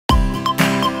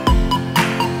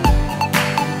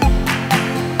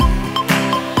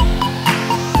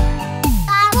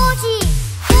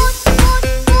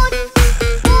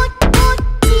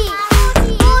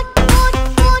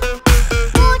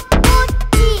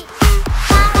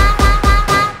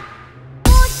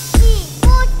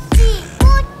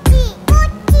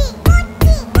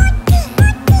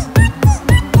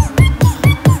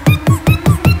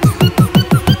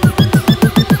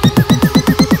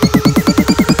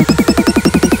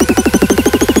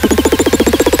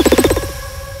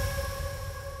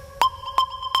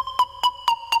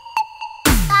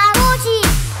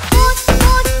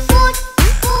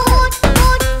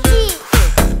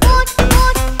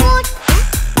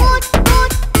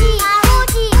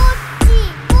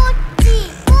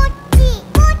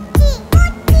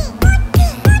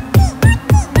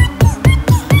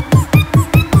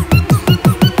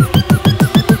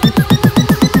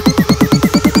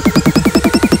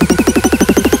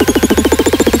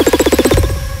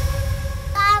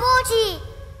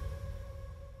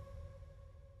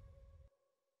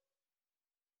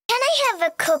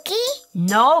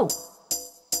No.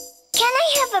 Can I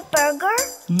have a burger?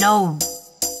 No.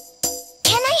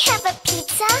 Can I have a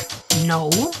pizza? No.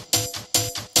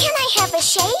 Can I have a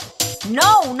shake?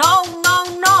 No, no, no,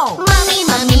 no. Mommy,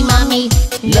 mommy, mommy,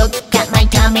 look at my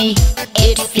tummy.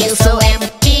 It feels so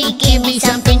empty, give me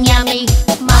something yummy.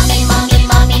 Mommy, mommy,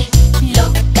 mommy,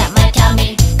 look at my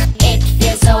tummy. It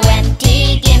feels so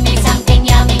empty, give me something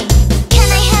yummy. Can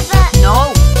I have a...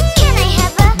 No. Can I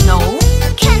have a... No.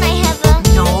 Can I have a...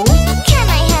 No. Can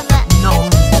I have a... No.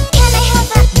 Can I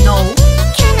have a... No.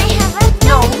 Can I have a...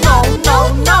 No, no, no,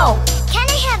 no. Can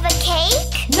I have a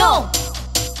cake? No.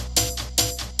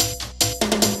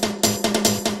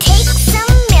 Take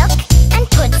some milk and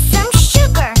put some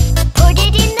sugar. Put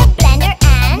it in the blender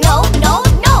and... No, no,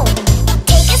 no.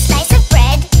 Take a slice of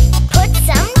bread. Put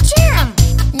some jam.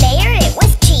 Layer it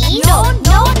with cheese. No,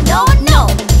 no, no, no.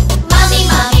 Mommy,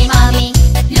 mommy, mommy,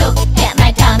 look at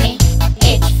my tummy.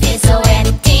 It feels so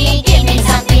empty, give me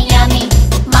something yummy.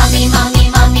 Mommy, mommy,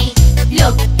 mommy,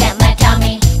 look at my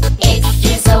tummy. It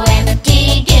feels so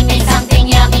empty, give me something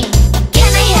yummy.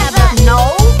 Can I have a... No.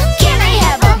 Can I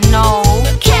have a... No.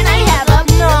 Can I have a...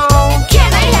 No.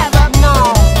 Can I have a... No.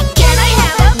 Can I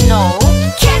have a... No.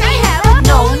 Can I have a...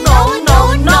 No, no, no,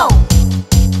 no.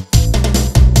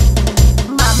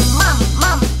 Mum, mum,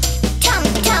 mum. Tum,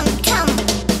 tum, tum.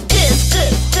 Goof,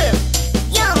 goof, goof.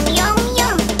 Yum, yum,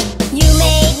 yum. You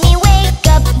made me wake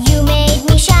up. You made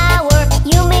me shower.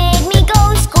 You made me go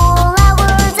school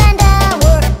hours and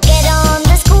hours. Get on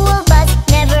the school bus.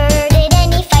 Never did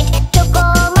any fight. Took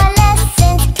all my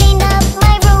lessons. Cleaned up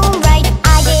my room right.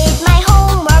 I did my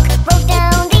homework. Wrote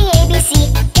down the ABC.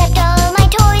 Kept all my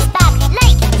toys back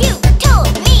like you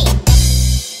told me.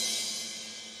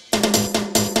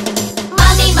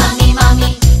 Mommy, mommy,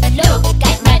 mommy, look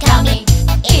at my tummy.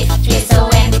 It feels so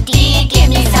empty, give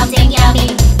me something yummy.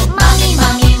 Mommy,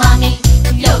 mommy, mommy,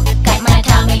 look at my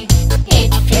tummy.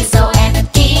 It feels so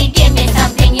empty, give me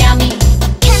something yummy.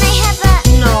 Can I have a...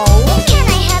 No. Can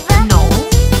I have a... No.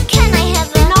 Can I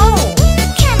have a... No.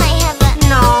 Can I have a...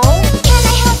 No. Can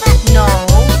I have a... No.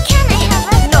 Can I have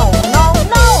a... No, no,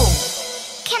 no.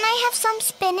 Can I have some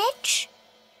spinach?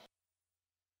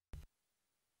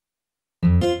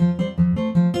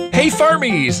 Hey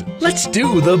Farmees, let's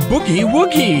do the boogie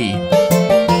woogie.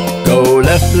 Go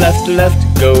left, left,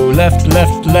 left, go left,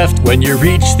 left, left. When you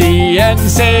reach the end,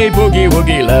 say boogie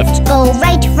woogie left. Go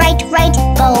right, right, right.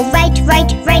 Go right,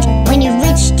 right, right. When you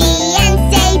reach the end,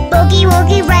 say boogie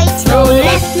woogie right. Go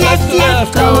left, left,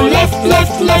 left, go left,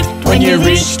 left, left. When you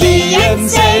reach the end,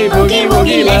 say boogie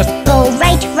woogie left. Go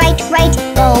right, right, right.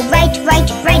 Go right, right,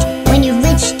 right. When you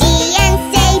reach the end,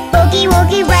 say boogie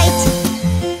woogie right.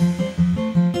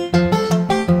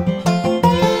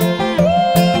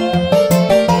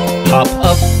 Hop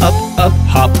up, up, up,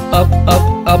 hop up,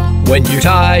 up, up. When you're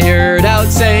tired out,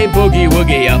 say boogie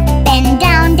woogie up. Bend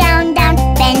down, down, down.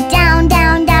 Bend down,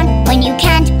 down, down. When you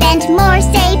can't bend more,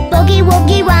 say boogie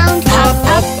woogie round. Hop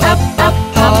up, up, up,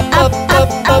 hop up,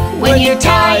 up, up. When you're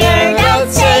tired out,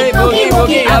 say boogie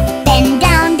woogie up. Bend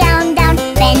down, down, down.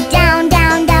 Bend down,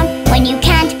 down, down. When you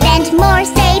can't bend more,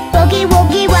 say boogie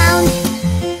woogie round.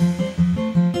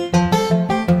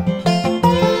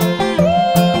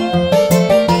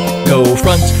 Go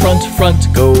front, front,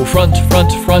 front, go front,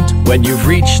 front, front. When you've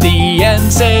reached the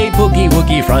end, say boogie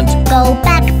woogie front. Go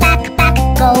back, back, back.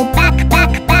 Go back,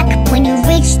 back, back. When you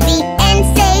reach the end,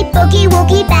 say boogie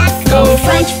woogie back. Go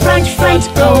front, front, front,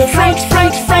 go front,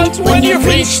 front, front. When you've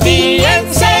reached the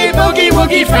end, say boogie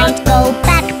woogie front. Go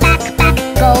back, back, back.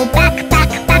 Go back,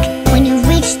 back, back. When you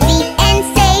reach the end,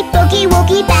 say boogie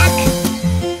woogie back.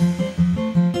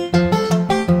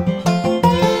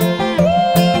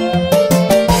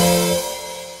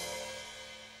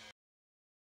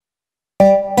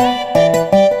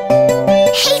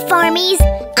 Hey Farmees,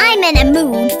 I'm in a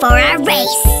mood for a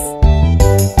race.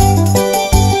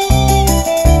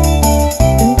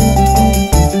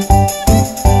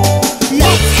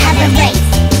 Let's have a race.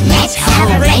 Let's have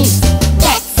a race.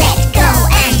 Get set, go,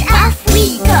 and off we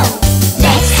go.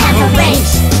 Let's have a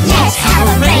race. Let's have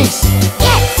a race.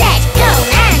 Get set, go,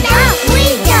 and off we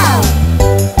go.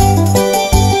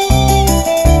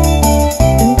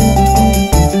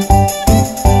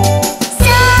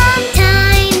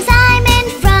 Sometimes I'm in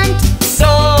front.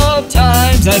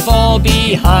 Sometimes I fall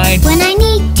behind. When I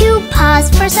need to pause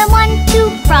for someone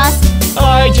to cross.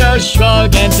 I just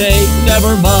shrug and say,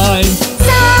 never mind.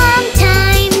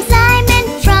 Sometimes I'm in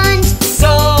front.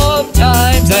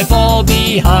 Sometimes I fall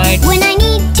behind. When I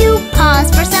need to pause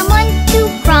for someone to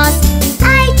cross.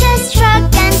 I just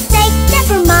shrug and say,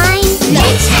 never mind.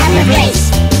 Let's have a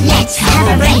race. Let's have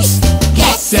a race.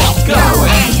 Get set, go,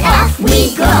 and off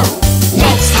we go.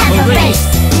 Let's have a race.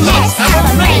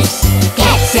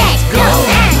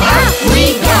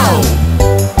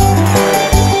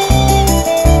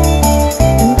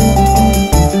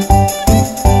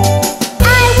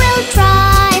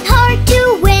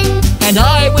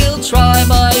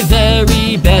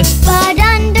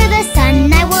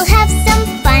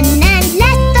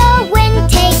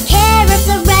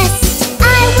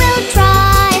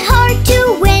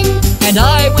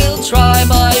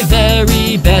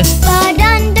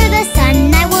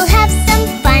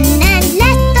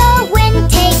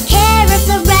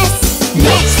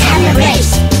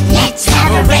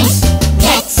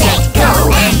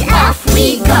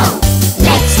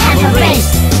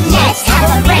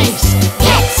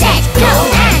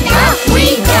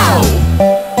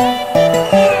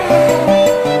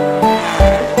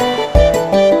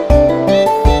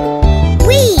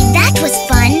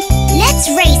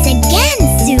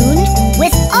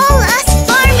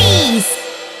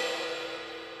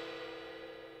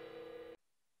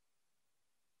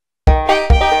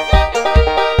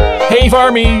 Okay,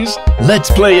 Farmees, let's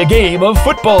play a game of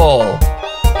football.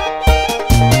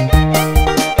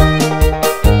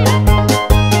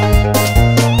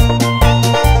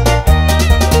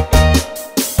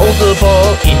 Hold the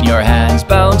ball in your hands,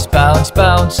 bounce, bounce,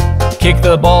 bounce. Kick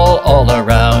the ball all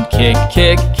around, kick,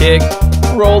 kick, kick.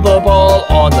 Roll the ball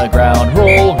on the ground,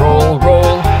 roll, roll,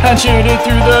 roll. And shoot it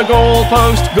through the goal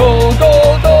post, goal,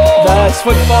 goal, goal. That's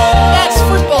football. That's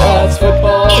football. That's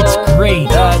football. It's great.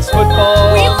 That's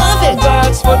football. We love it.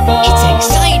 That's football. It's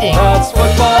exciting. That's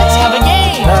football. Let's have a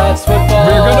game. That's football.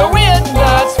 We're gonna win.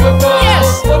 That's football.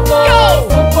 Yes. Football. Go.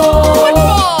 Football.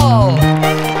 Football.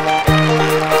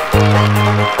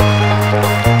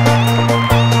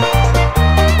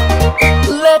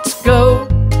 Let's go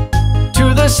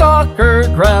to the soccer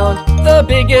ground, the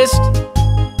biggest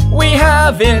we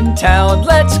have in town.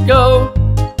 Let's go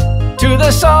to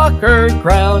the soccer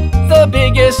ground, the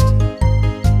biggest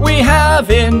we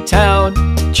have in town.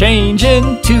 Change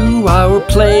into our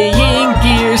playing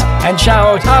gears and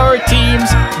shout our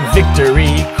team's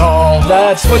victory call.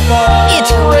 That's football.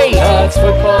 It's great. That's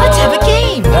football. Let's have a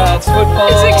game. That's football.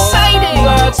 It's exciting.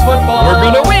 That's football. We're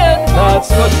gonna win. That's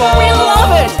football. We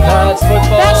love it. That's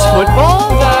football. That's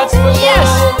football. That's football. Yes.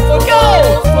 Football.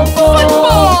 Go.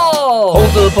 Football.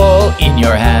 Hold the ball in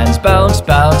your hands, bounce,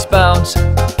 bounce, bounce.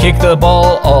 Kick the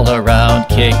ball all around,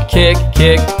 kick, kick,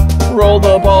 kick. Roll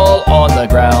the ball on the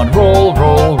ground, roll,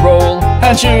 roll, roll.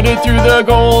 And shoot it through the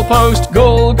goal post,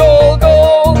 goal, goal,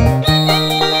 goal.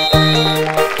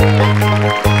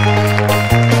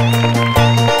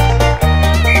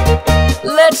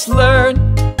 Let's learn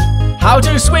how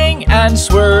to swing and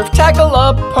swerve, tackle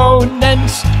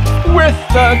opponents with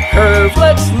the curve.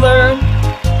 Let's learn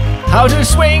how to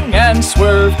swing and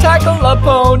swerve, tackle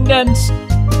opponents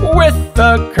with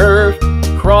the curve.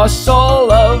 Cross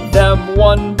all of them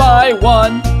one by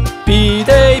one, be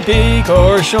they big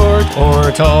or short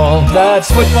or tall. That's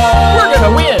football. We're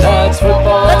gonna win. That's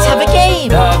football. Let's have a game.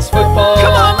 That's football.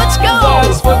 Come on, let's go.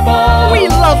 That's football. We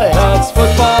love it. That's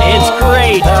football. It's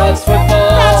great. That's football.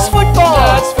 That's football.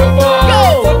 That's football.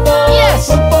 Go. Football. Yes.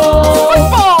 Football.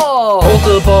 Football. Hold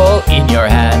the ball in your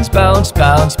hands, bounce,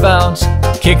 bounce, bounce.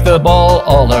 Kick the ball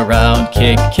all around,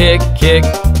 kick, kick, kick.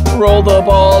 Roll the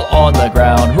ball on the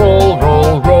ground, roll,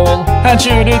 roll, roll. And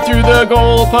shoot it through the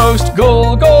goal post,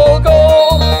 goal, goal,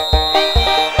 goal.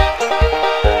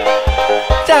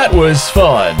 That was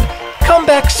fun. Come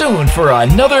back soon for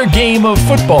another game of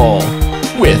football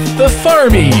with the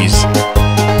Farmees.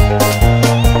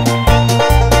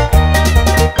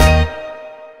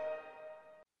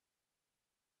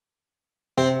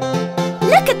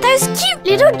 Look at those cute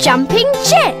little jumping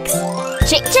chicks.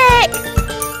 Chick, chick.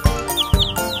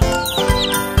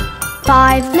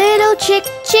 5 little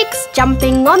chicks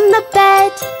jumping on the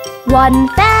bed. One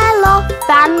fell off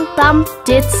and bumped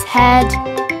its head.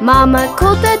 Mama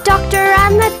called the doctor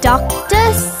and the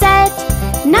doctor said,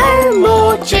 no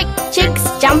more chicks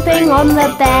jumping on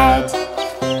the bed.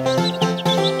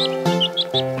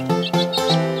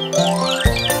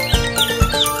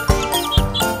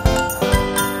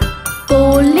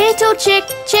 Four little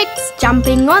chicks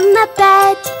jumping on the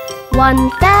bed.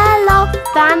 One fell off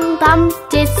and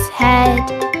bumped its head.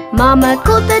 Mama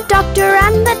called the doctor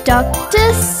and the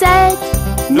doctor said,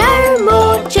 no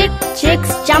more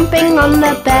chicks jumping on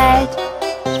the bed.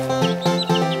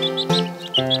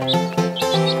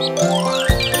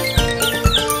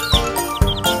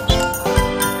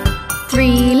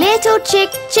 Three little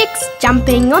chicks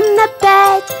jumping on the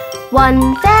bed.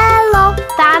 One fell off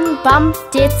and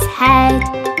bumped its head.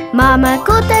 Mama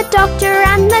called the doctor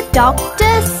and the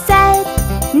doctor said,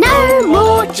 no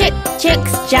more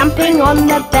chicks jumping on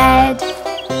the bed.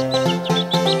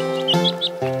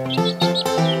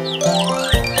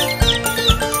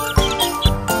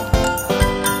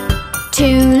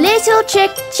 Two little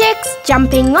chicks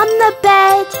jumping on the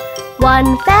bed.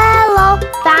 One fell off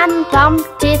and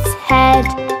bumped its head.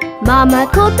 Mama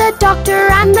called the doctor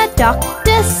and the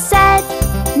doctor said,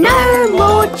 no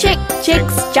more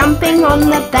chicks jumping on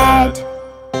the bed.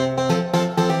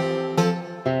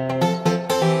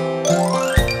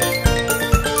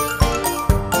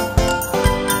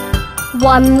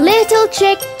 One little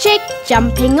chick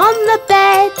jumping on the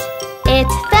bed. It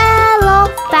fell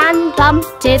off and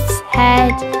bumped its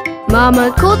head.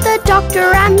 Mama called the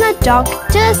doctor and the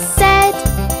doctor said,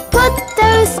 put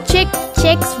those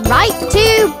chicks right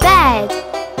to bed.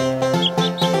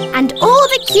 And all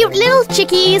the cute little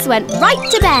chickies went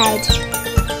right to bed.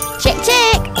 Chick,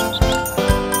 chick.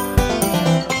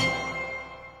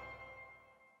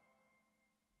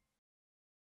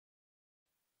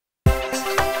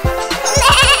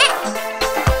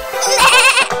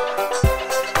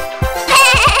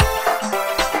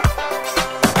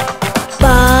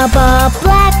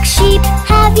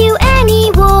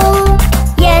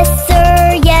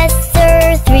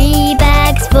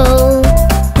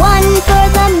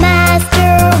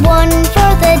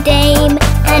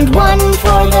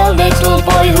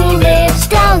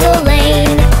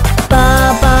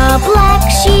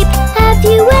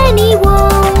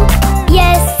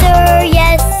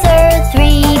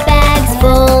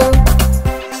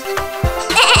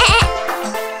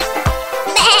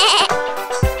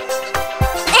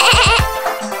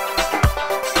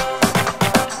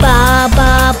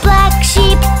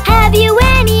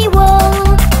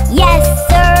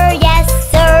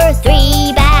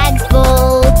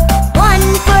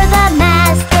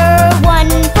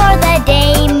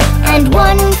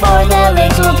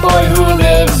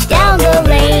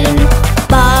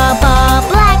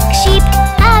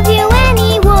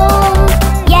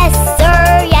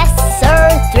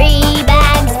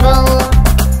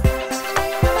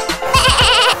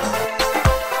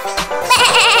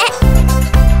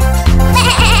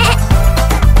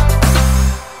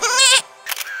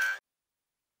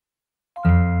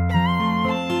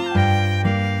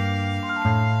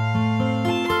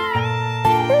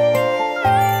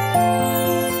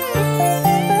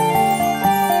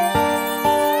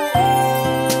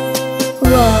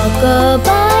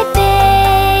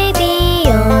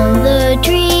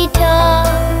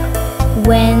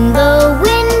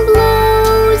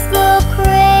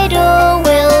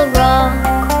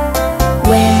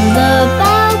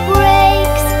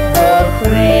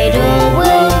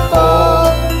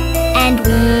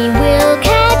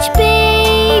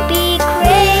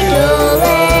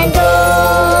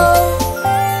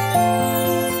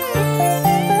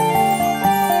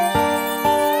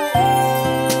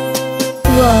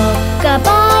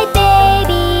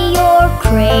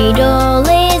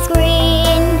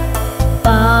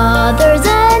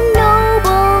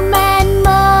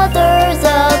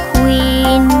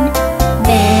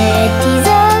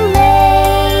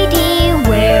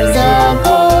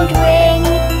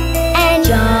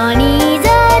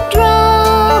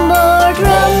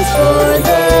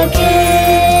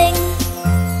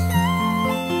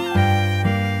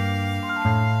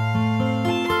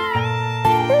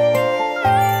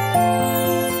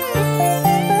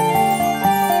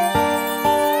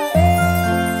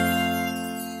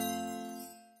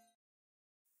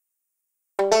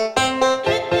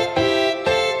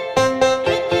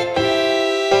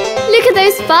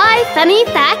 funny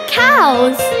fat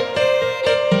cows.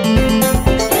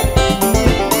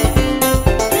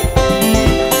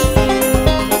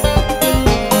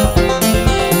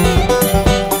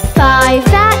 5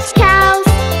 fat cows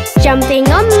jumping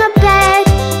on the bed.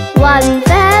 One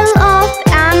fell off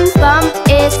and bumped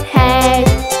its head.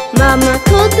 Mama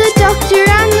called the doctor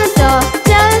and the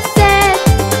doctor said,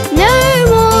 "No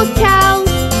more cows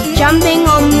jumping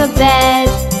on the bed."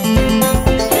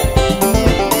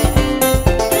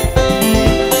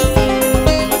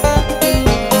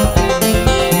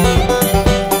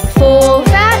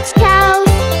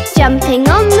 Jumping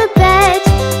on the bed,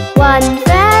 one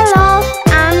fell off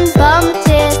and bumped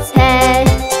its head.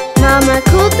 Mama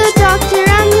called the doctor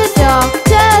and the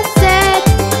doctor said,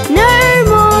 "No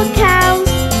more cows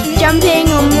jumping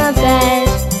on the bed."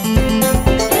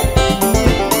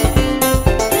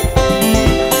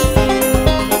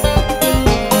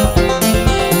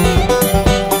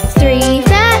 Three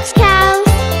fat cows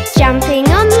jumping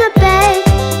on the bed.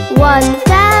 One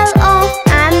fell off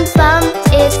and bumped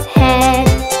its head.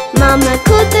 Mama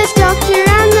called the doctor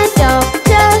and the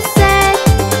doctor said,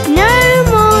 "No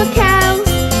more cows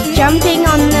jumping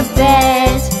on the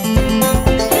bed."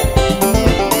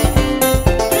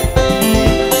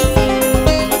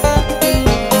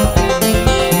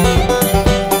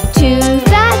 Two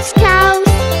fat cows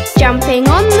jumping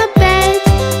on the bed.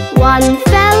 One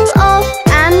fell off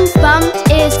and bumped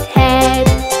its head.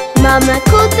 Mama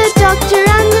called the doctor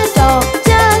and the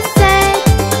doctor said,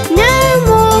 "No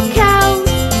more cows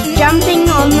jumping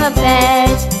on the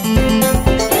bed."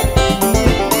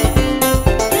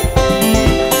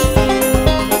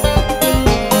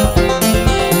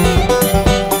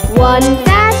 One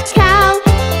fat cow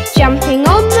jumping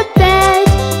on the bed.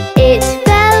 It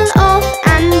fell off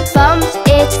and bumped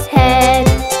its head.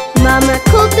 Mama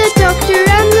called the doctor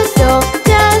and the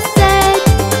doctor said,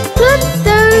 "Put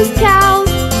those cows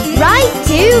right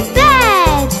to bed."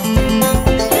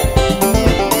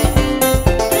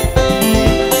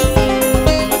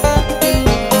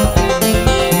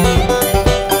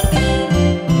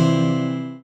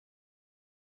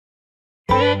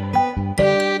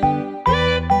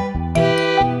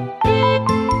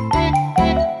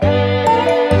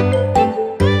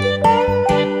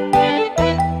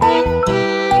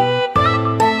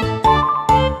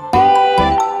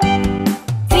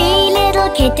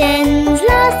 Kittens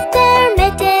lost their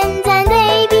mittens and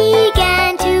they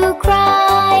began to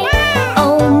cry.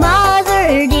 "Oh, mother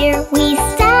dear, we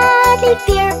sadly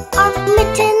fear our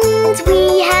mittens we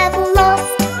have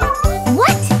lost."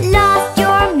 "What? Lost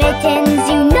your mittens,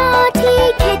 you naughty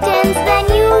kittens? Then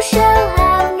you shall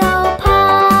have no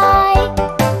pie."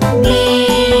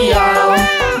 Meow,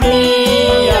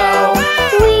 meow,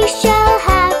 we shall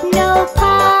have no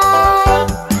pie.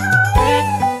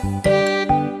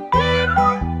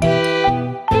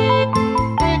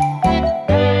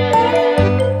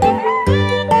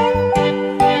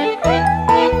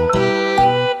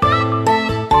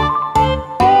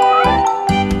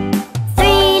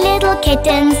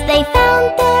 Kittens, they found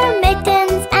their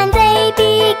mittens and they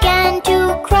began to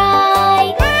cry.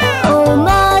 "Oh,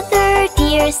 mother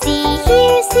dear, see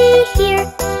here,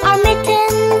 our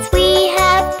mittens we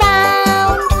have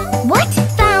found." "What?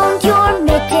 Found your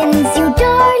mittens, you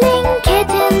darling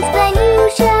kittens? Then you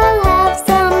shall have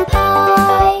some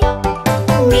pie."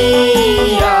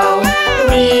 Meow,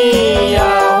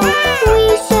 meow, we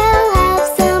shall have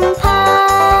some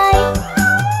pie.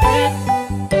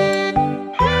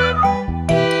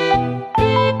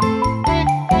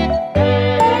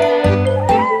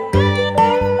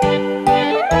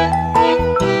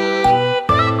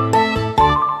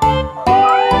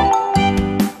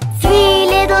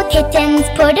 Kittens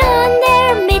put on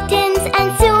their mittens and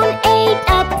soon ate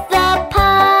up the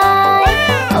pie.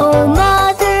 "Oh,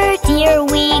 mother dear,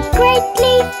 we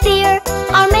greatly fear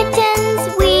our mittens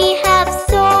we have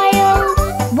soiled."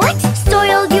 "What?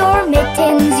 Soiled your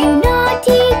mittens, you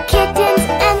naughty kittens?"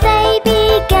 And they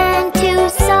began to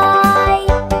sigh.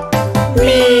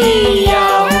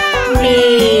 Meow,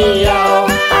 meow,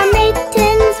 our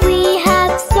mittens we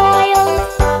have soiled.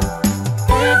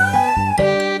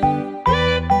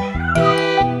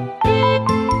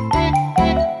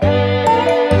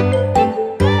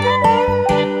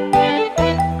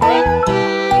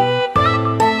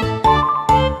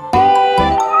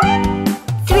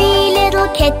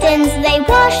 Kittens, they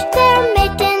washed their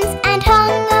mittens and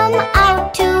hung them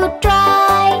out to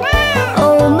dry.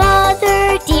 "Oh, mother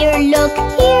dear, look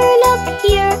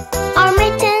here, our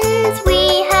mittens we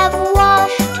have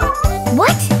washed."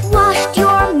 "What? Washed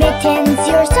your mittens?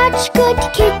 You're such good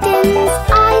kittens,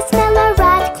 I smell a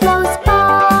rat close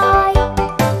by."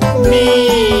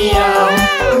 Meow,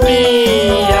 meow.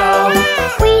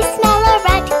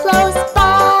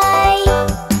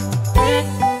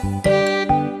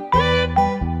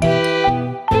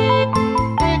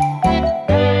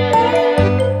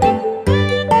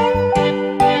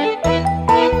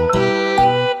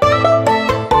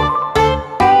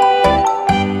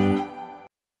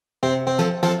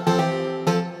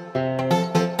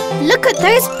 Look at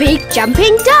those big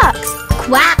jumping ducks.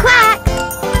 Quack, quack.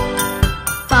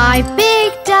 5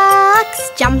 big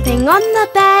ducks jumping on the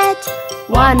bed.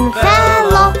 One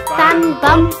fell off and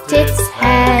bumped its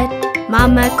head.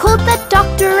 Mama called the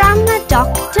doctor and the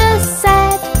doctor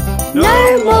said,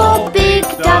 no more big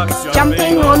ducks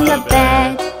jumping on the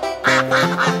bed.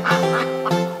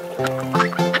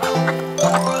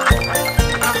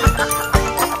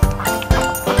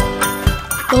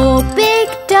 4 big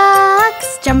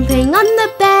ducks jumping on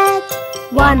the bed.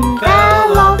 One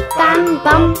fell off and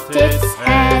bumped its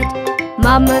head.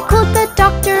 Mama called the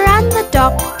doctor and the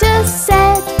doctor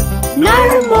said,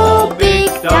 no more big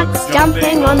ducks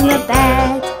jumping on the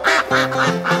bed.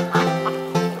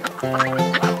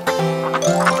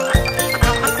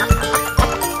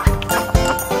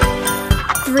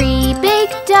 3 big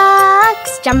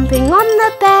ducks jumping on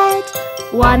the bed.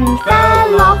 One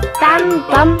fell off and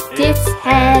bumped its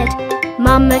head.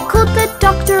 Mama called the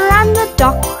doctor and the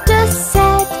doctor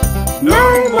said,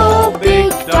 no more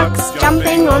big ducks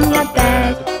jumping on the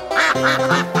bed.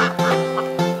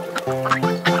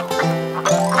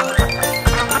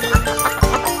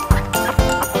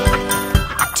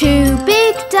 2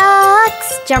 big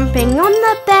ducks jumping on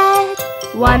the bed.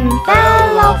 One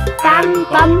fell off and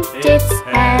bumped its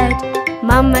head.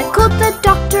 Mama called the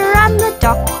doctor and the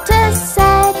doctor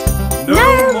said,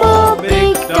 no more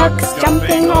big ducks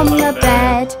jumping on the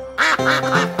bed.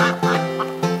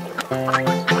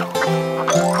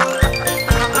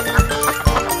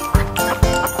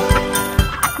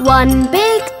 1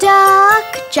 big duck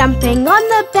jumping on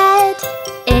the bed.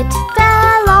 It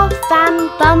fell off and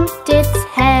bumped its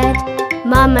head.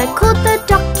 Mama called the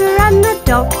doctor and the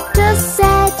doctor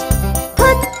said,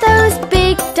 put those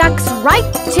big ducks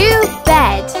right to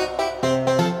bed.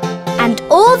 And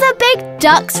all the big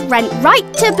ducks went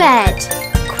right to bed.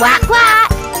 Quack,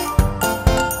 quack.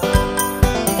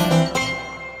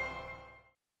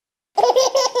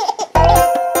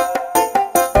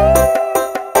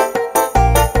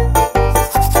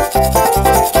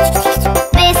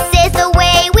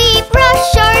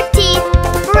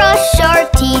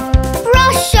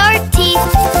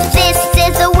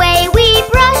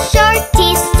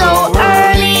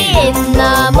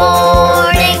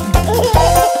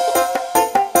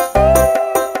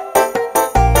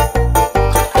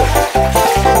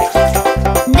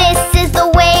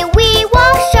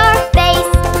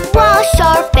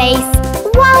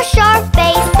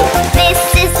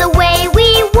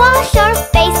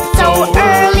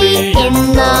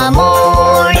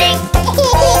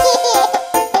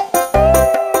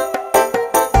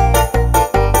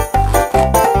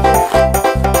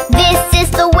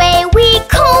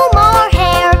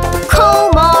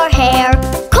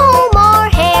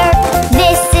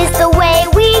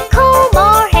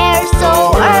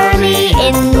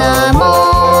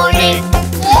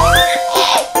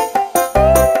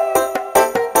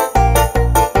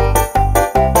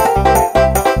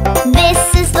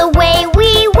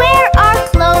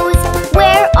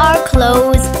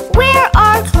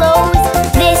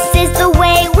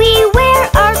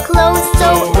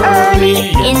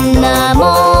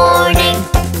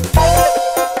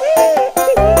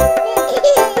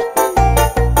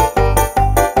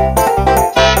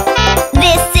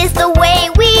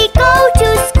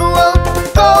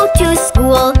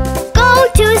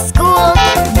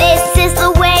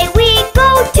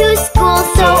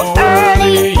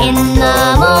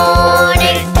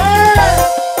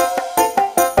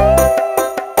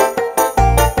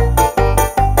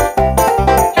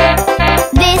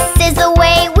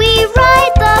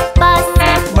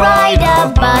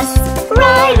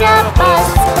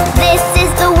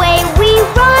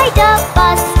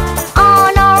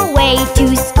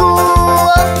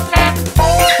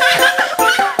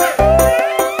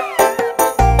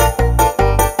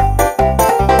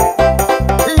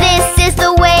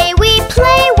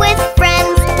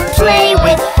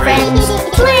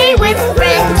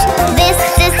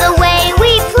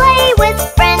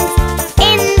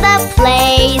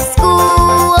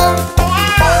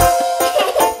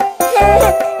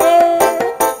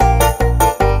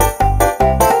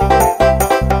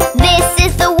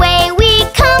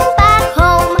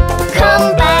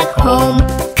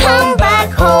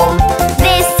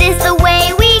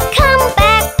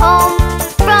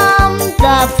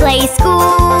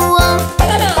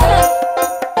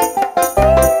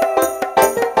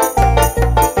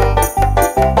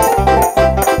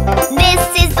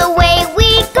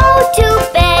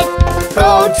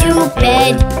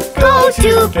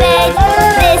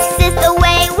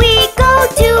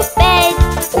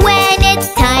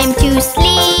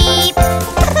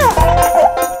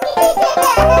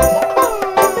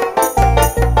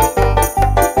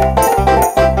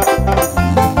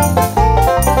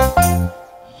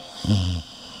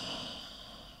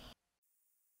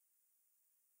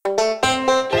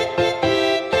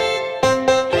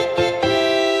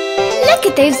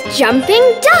 at those jumping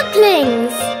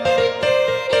ducklings!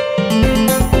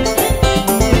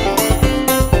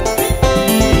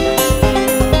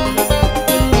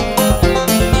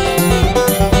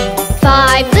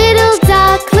 5 little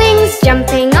ducklings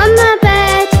jumping on the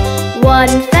bed.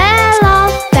 One fell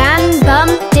off and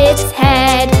bumped its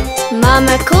head.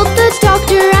 Mama called the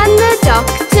doctor and the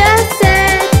doctor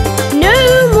said, "No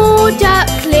more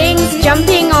ducklings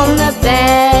jumping on the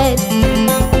bed."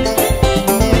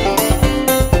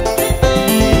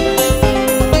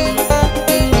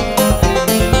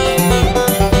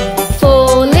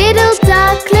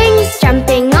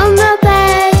 Jumping on the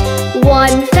bed.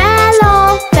 One fell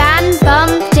off and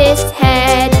bumped its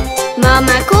head.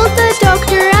 Mama called the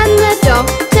doctor and the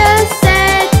doctor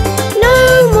said, "No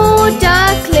more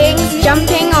ducklings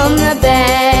jumping on the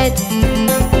bed."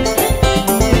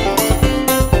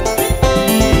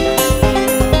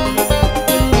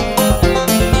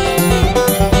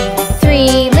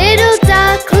 Three little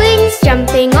ducklings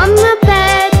jumping on the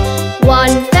bed.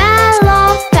 One fell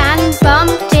off and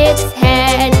bumped its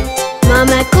head.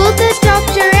 Mama called the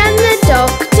doctor and the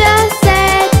doctor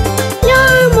said, "No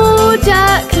more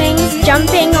ducklings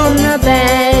jumping on the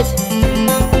bed."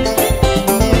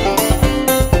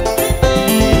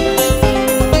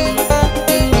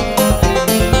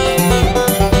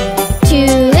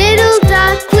 Two little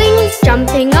ducklings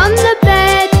jumping on the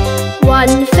bed.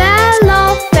 One fell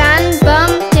off and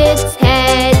bumped its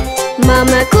head.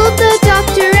 Mama called the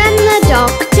doctor and the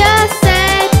doctor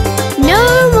said, "No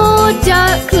more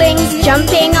ducklings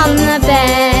jumping on the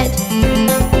bed."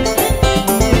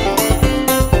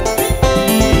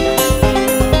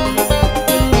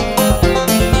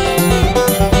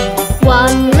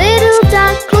 One little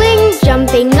duckling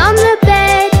jumping on the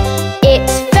bed. It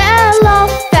fell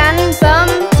off and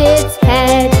bumped its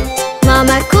head.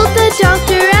 Mama called the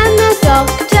doctor and the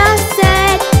doctor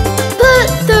said, "Put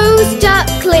those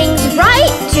ducklings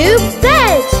right to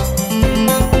bed."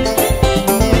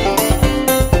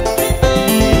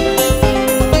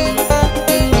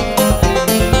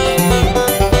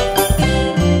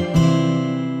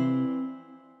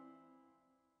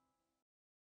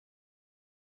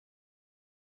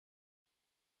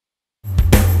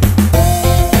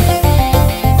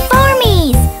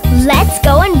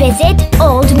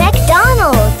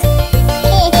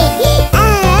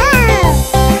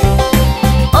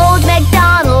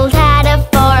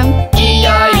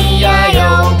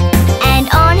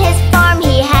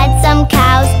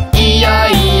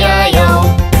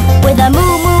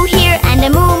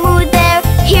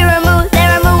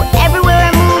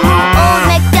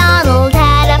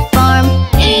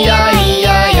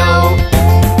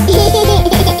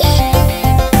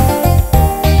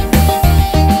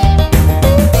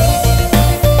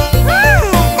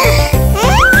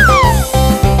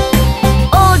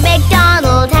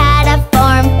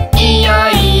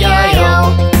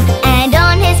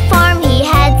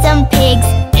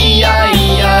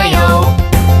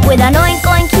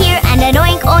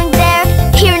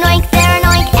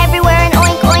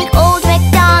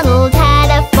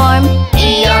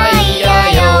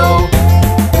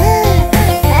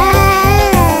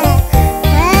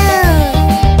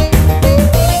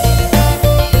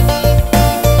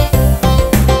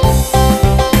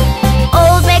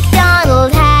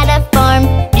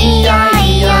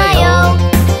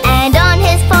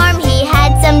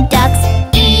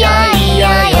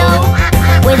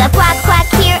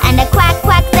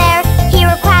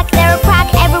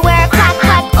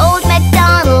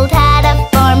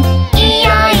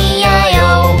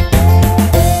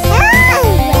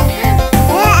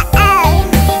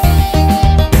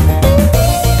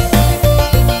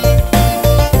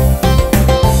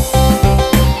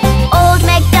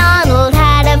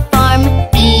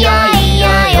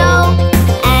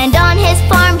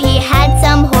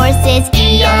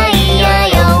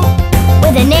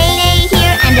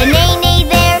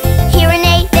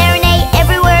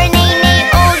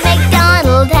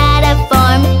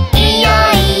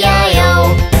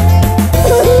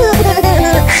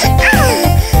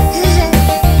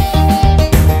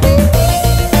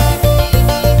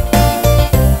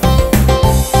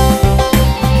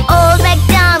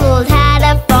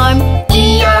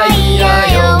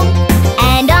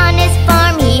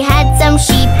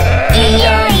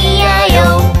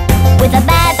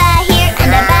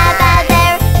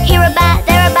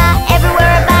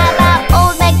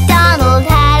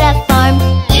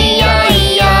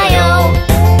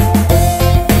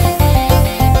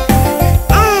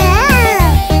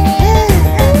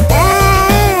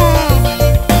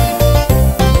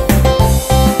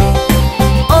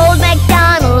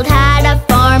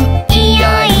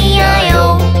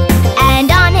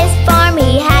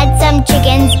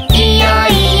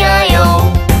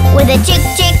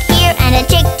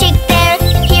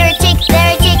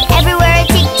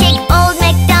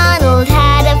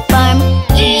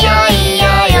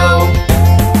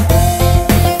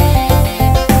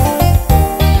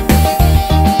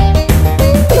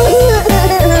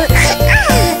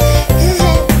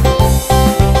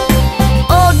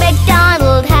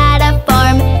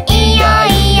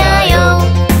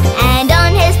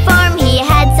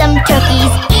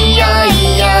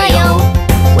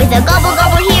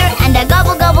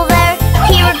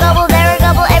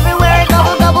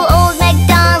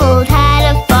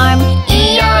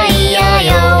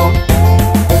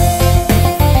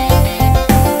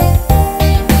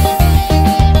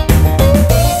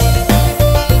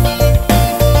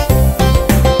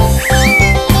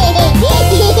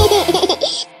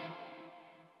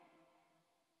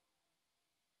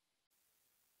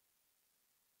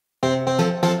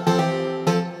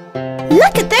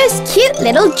 those cute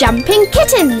little jumping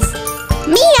kittens?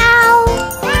 Meow!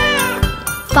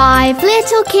 5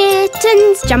 little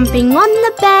kittens jumping on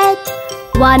the bed.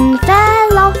 One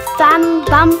fell off and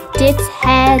bumped its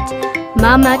head.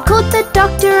 Mama called the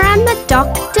doctor and the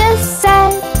doctor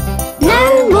said,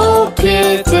 no more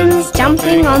kittens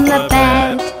jumping on the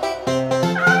bed.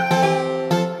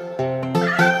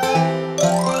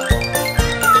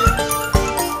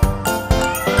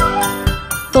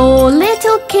 Four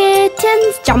little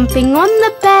kittens jumping on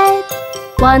the bed.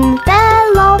 One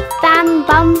fell off and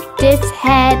bumped its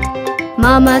head.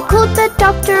 Mama called the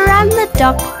doctor and the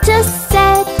doctor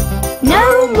said,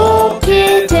 no more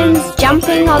kittens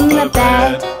jumping on the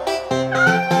bed.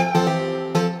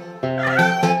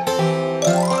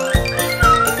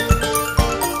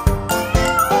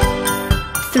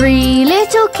 Three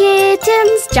little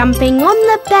kittens jumping on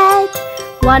the bed.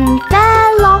 One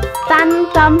fell off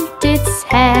and bumped its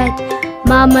head.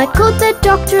 Mama called the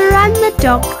doctor and the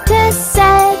doctor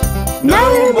said,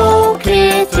 no more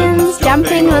kittens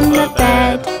jumping on the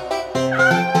bed.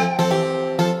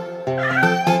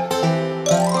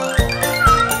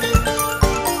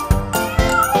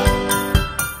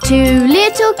 Two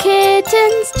little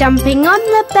kittens jumping on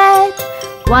the bed.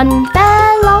 One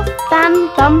fell off and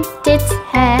bumped its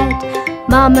head.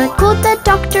 Mama called the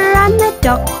doctor and the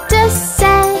doctor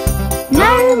said,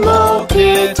 no more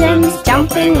kittens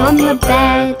jumping on the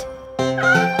bed.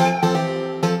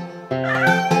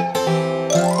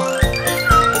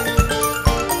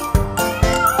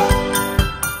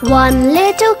 One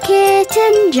little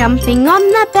kitten jumping on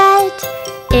the bed.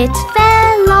 It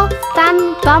fell off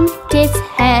and bumped its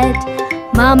head.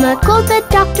 Mama called the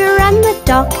doctor and the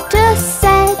doctor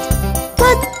said,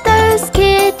 put those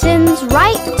kittens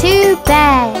right to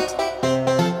bed.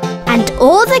 And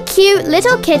all the cute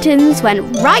little kittens went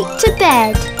right to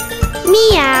bed.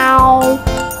 Meow!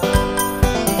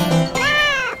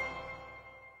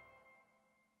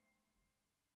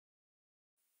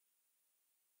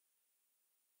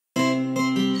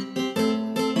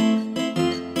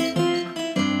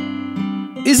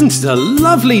 Isn't it a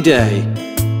lovely day?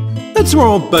 Let's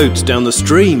row our boat down the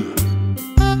stream.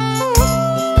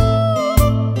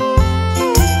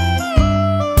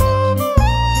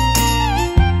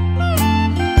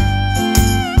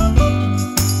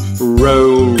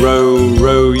 Row, row,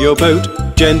 row your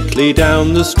boat gently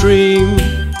down the stream.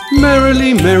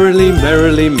 Merrily, merrily,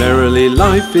 merrily, merrily,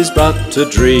 life is but a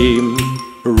dream.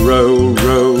 Row,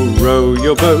 row, row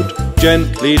your boat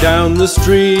gently down the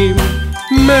stream.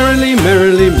 Merrily,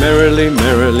 merrily, merrily,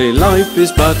 merrily, life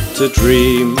is but a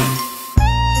dream.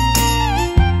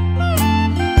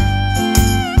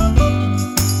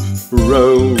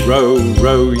 Row, row,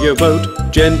 row your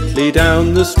boat gently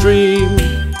down the stream.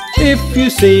 If you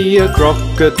see a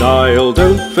crocodile,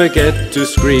 don't forget to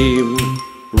scream.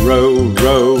 Row,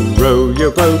 row, row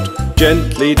your boat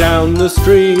gently down the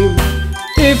stream.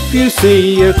 If you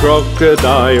see a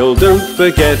crocodile, don't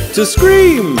forget to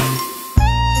scream.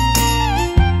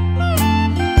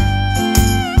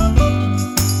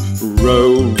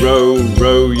 Row, row,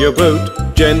 row your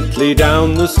boat gently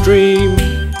down the stream.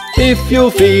 If you're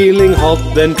feeling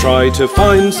hot, then try to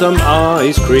find some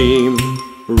ice cream.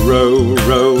 Row,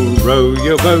 row, row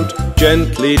your boat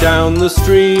gently down the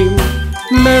stream.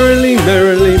 Merrily,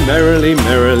 merrily, merrily,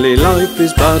 merrily, life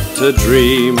is but a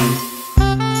dream.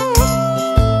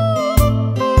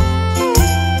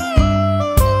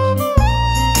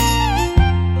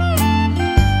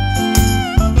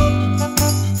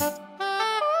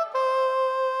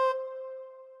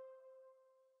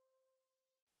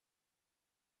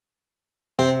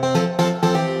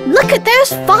 Look at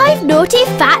those 5 naughty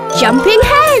fat jumping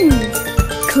hens!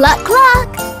 Cluck cluck!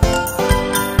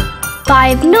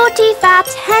 5 naughty fat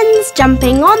hens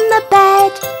jumping on the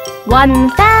bed. One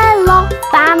fell off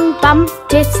and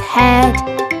bumped its head.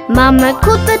 Mama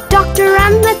called the doctor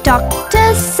and the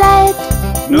doctor said,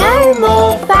 no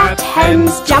more fat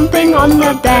hens jumping on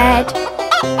the bed.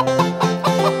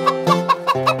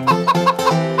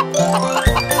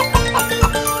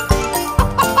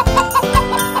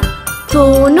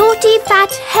 Four naughty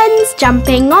fat hens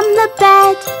jumping on the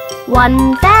bed.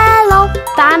 One fell off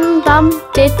and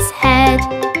bumped its head.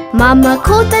 Mama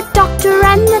called the doctor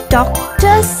and the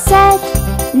doctor said,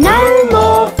 no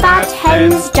more fat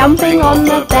hens jumping on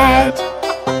the bed.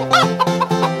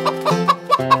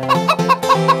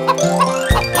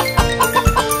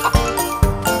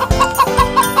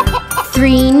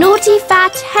 Three naughty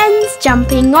fat hens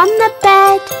jumping on the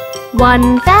bed.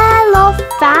 One fell off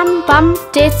and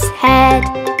bumped its head.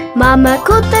 Mama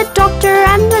called the doctor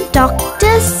and the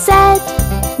doctor said,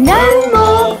 no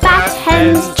more fat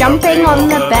hens jumping on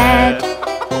the bed.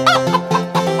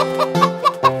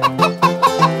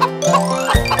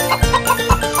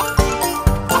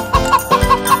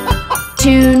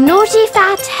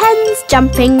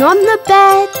 jumping on the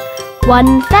bed.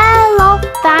 One fell off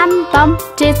and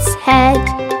bumped its head.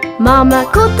 Mama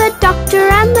called the doctor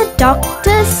and the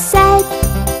doctor said,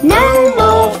 "No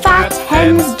more fat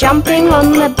hens jumping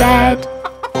on the bed."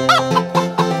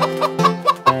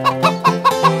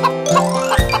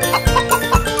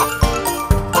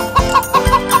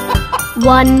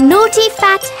 One naughty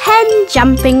fat hen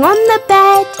jumping on the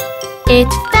bed.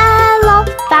 It fell off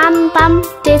and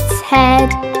bumped its head.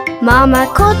 Mama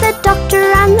called the doctor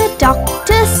and the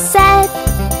doctor said,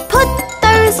 "Put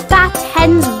those fat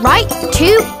hens right to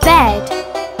bed."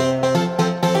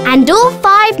 And all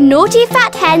 5 naughty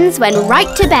fat hens went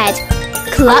right to bed.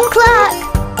 Cluck, cluck.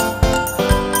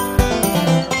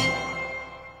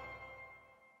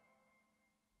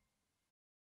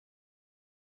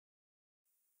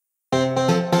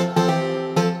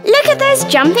 Look at those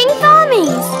jumping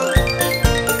farmies.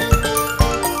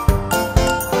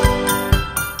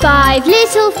 5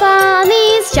 little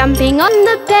farmies jumping on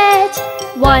the bed.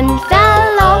 One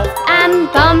fell off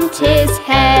and bumped his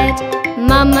head.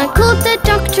 Mama called the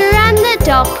doctor and the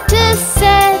doctor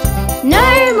said, "No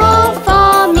more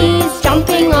farmies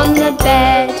jumping on the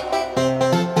bed."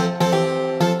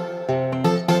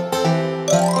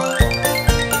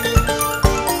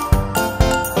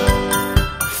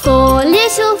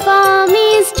 Little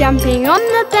farmies jumping on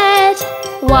the bed.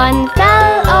 One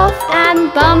fell off and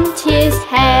bumped his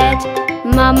head.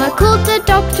 Mama called the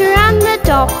doctor and the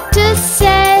doctor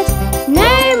said,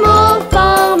 "No more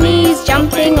farmies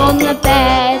jumping on the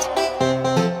bed."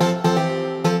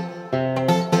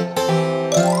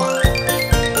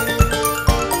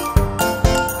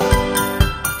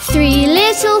 Three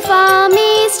little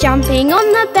farmies jumping on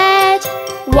the bed.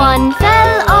 One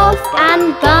fell off and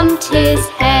bumped his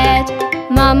head.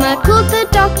 Mama called the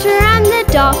doctor and the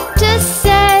doctor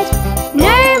said,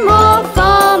 "No more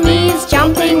farmies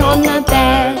jumping on the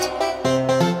bed."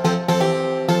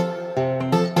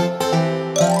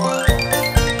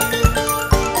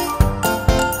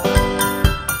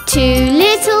 Two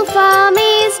little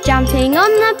farmies jumping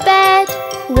on the bed.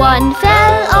 One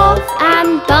fell off and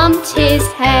bumped his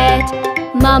head.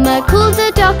 Mama called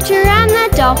the doctor and the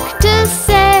doctor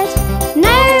said,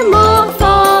 "No more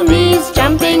farmies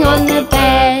jumping on the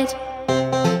bed."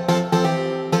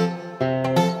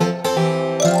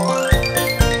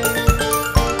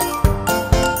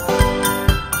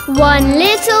 One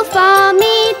little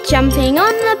farmie jumping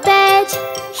on the bed.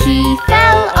 He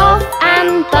fell off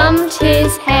and bumped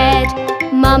his head.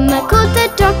 Mama called the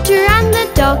doctor and the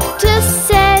doctor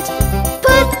said,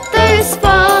 "Put those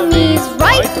farmies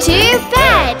right to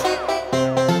bed."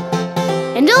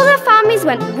 And all the farmies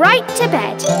went right to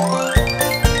bed.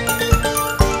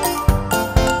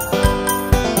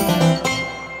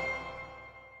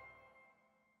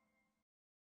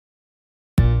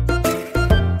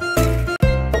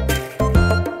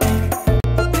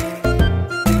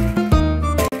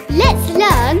 Let's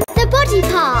learn the body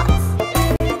parts.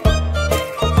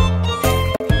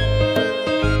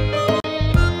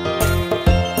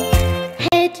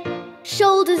 Head,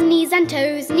 shoulders, knees and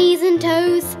toes, knees and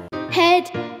toes. Head,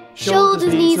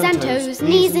 shoulders, knees and toes,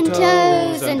 knees and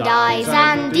toes. And eyes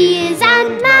and ears and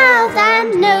mouth and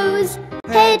nose.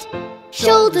 Head,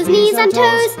 shoulders, knees and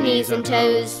toes, knees and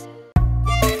toes.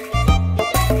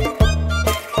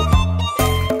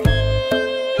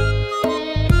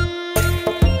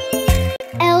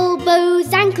 Elbows,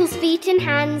 ankles, feet and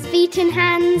hands, feet and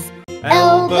hands.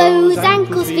 Elbows,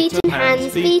 ankles, feet and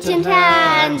hands, feet and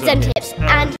hands. And hips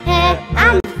and hair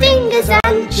and fingers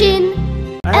and chin.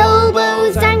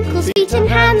 Elbows, ankles, feet and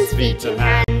hands, feet and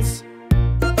hands.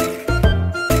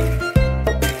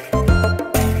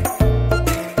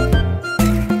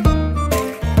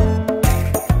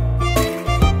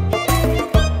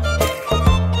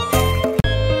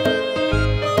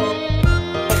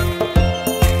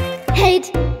 Head,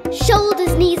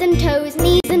 shoulders, knees and toes,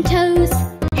 knees and toes.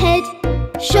 Head,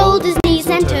 shoulders, knees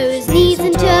and toes, knees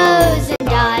and toes. And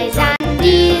eyes and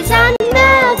ears and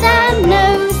mouth and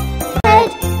nose. Head,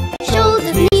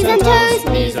 shoulders, knees and toes,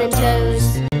 knees and toes.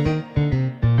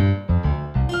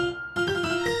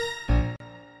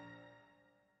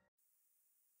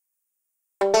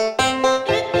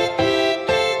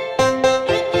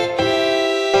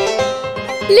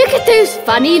 Look at those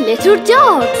funny little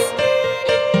dogs.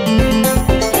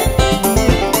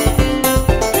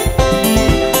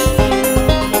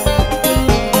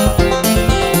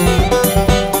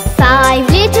 Five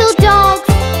little dogs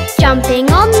jumping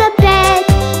on the bed.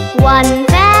 One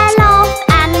fell off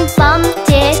and bumped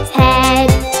its head.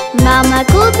 Mama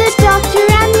called the doctor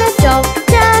and the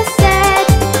doctor said,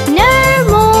 "No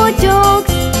more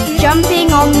dogs jumping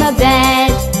on the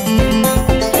bed."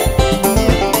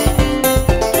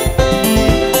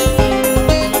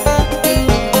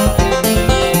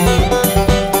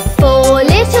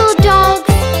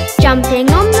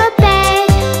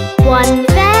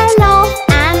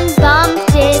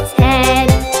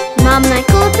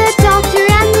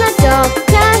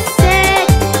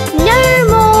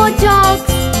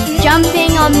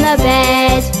 on the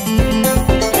bed.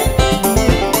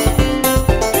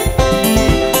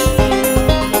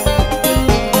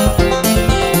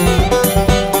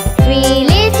 Three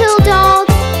little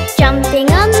dogs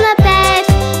jumping on the bed.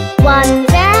 One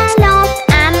fell off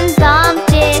and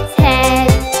bumped its head.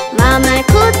 Mama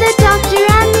called the doctor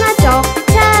and the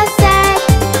doctor said,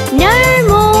 no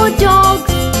more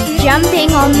dogs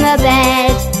jumping on the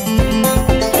bed.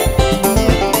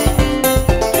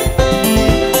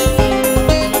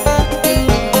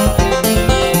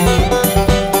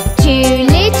 Two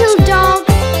little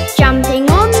dogs jumping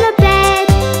on the bed.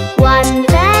 One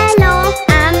fell off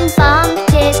and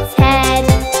bumped its head.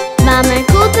 Mama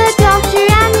called the doctor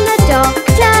and the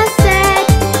doctor said,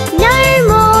 no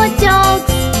more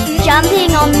dogs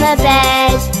jumping on the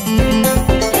bed.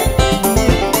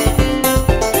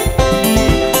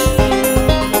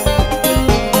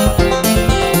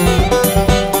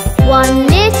 One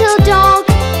little dog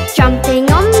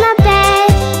jumping on the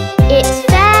bed. It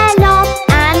fell off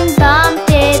and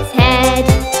bumped its head.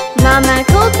 Mama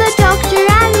called the doctor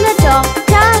and the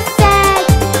doctor said,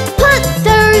 put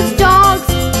those dogs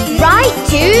right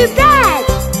to bed.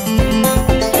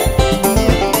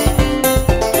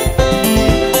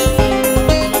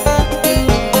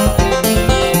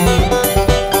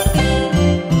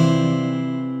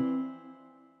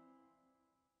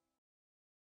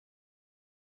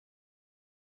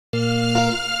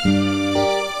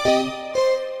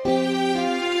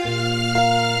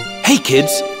 Hey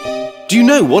kids, do you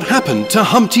know what happened to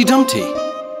Humpty Dumpty?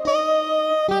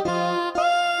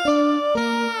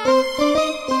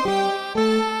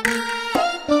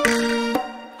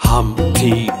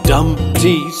 Humpty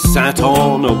Dumpty sat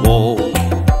on a wall.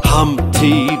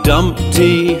 Humpty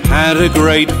Dumpty had a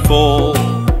great fall.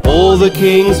 All the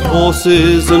king's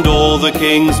horses and all the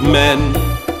king's men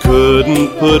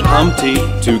couldn't put Humpty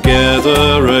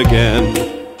together again.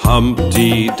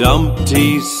 Humpty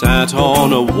Dumpty sat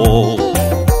on a wall.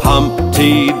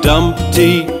 Humpty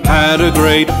Dumpty had a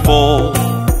great fall.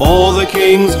 All the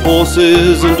king's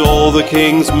horses and all the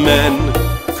king's men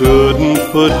couldn't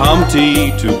put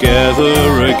Humpty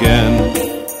together again.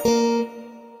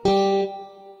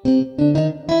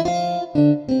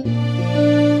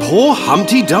 Poor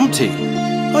Humpty Dumpty.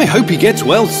 I hope he gets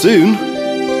well soon.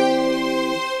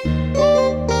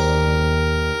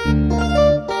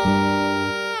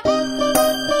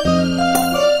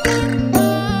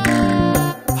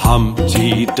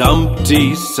 Humpty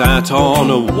Dumpty sat on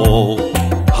a wall.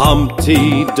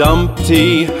 Humpty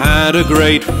Dumpty had a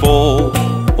great fall.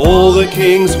 All the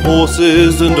king's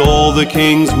horses and all the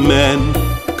king's men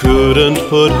couldn't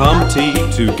put Humpty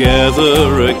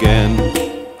together again.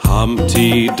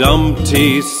 Humpty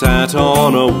Dumpty sat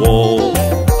on a wall.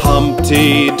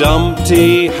 Humpty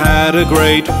Dumpty had a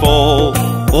great fall.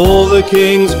 All the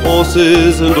king's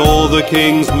horses and all the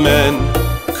king's men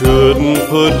couldn't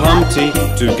put Humpty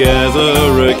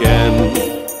together again.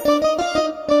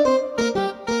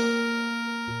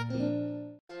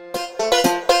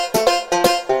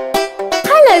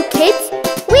 Hello kids,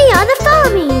 we are the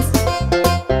Farmees.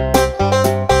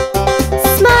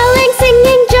 Smiling,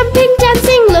 singing, jumping,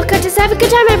 dancing, look at us have a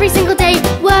good time every single day.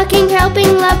 Working,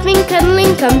 helping, loving,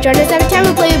 cuddling, come join us have a time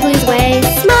of Blue Blues way.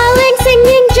 Smiling,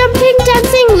 singing, jumping,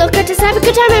 dancing, look at us have a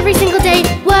good time every single day.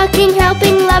 Working,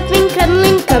 helping, loving,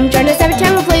 cuddling, come join us every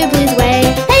time of Blue Blues way.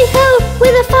 Hey ho,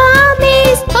 we're the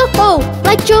Farmees, ho ho,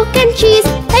 like chalk and cheese.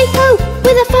 Hey ho,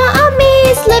 we're the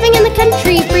Farmees, living in the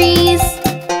country breeze.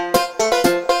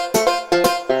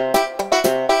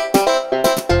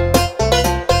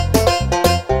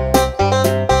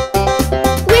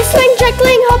 Whistling,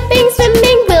 juggling, hopping,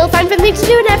 swimming, we'll find fun things to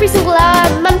do in every single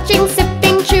hour. Munching,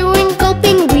 sipping, chewing,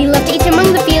 gulping, we love to eat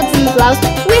among the fields and the flowers.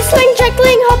 Whistling,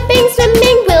 juggling, hopping,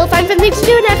 swimming, we'll find fun things to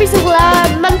do in every single hour.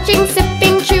 Munching,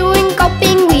 sipping, chewing,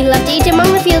 gulping, we love to eat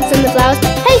among the fields and the flowers.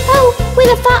 Hey ho, we're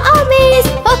the Farmees,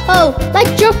 ho ho, like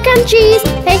chalk and cheese.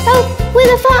 Hey ho, we're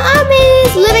the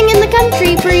Farmees, living in the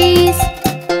country breeze.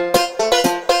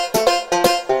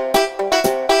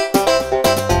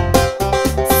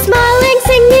 Smiling,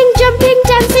 singing, jumping,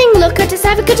 dancing, look at us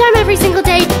have a good time every single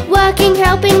day. Working,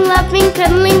 helping, loving,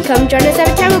 cuddling, come join us have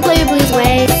a time of Blue Blues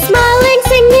way. Smiling,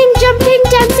 singing, jumping,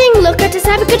 dancing, look at us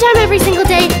have a good time every single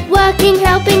day. Working,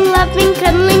 helping, loving,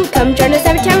 cuddling, come join us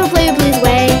have a time of Blue Blues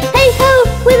way. Hey ho,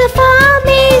 we're the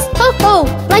Farmees, ho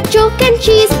ho, like chalk and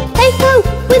cheese. Hey ho,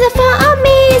 we're the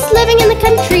Farmees, living in the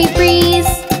country breeze.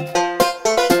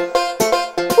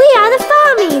 We are the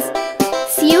Farmees.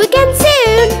 See you again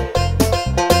soon.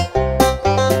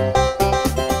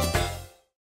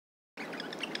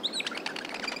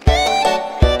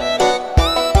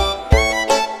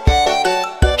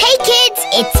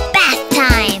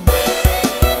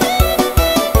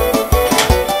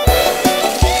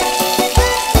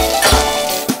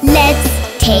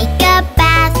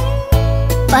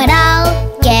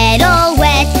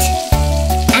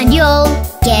 you'll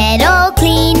get all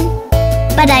clean.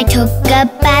 But I took a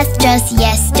bath just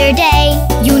yesterday.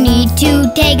 You need to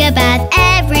take a bath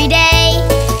every day.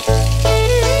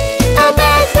 A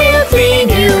bath will clean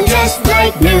you just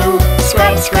like new.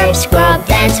 Scrub, scrub, scrub,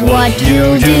 that's what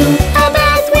you do. A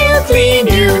bath will clean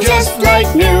you just like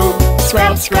new.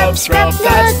 Scrub, scrub, scrub,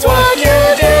 that's what you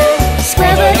do.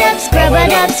 Scrub it up, scrub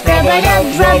it up, scrub it up,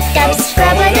 rubbed up.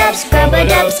 Scrub it up, scrub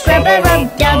it up, scrub it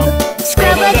rubbed up.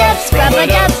 Scrub it up, scrub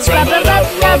it up, scrub it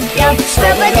rubbed up.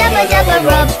 Scrub it up,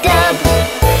 rubbed up.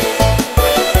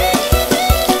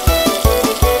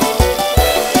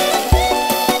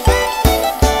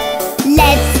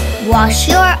 Let's wash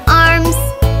your arms.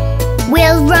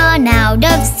 We'll run out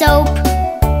of soap.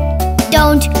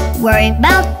 Don't worry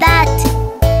about that.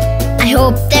 I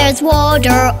hope there's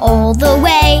water all the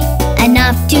way,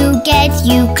 enough to get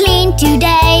you clean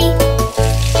today.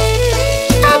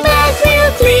 A bath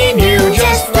will clean you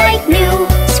just like new.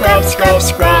 Scrub, scrub,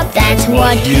 scrub, that's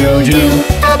what you do.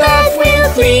 A bath will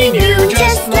clean you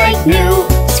just like new.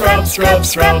 Scrub, scrub,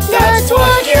 scrub, that's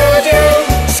what you do.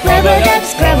 Scrub it up,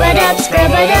 scrub it up,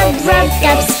 scrub it up, rubbed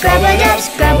up. Scrub it up,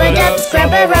 scrub it up,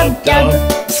 scrub it rubbed up.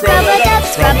 Scrub it up,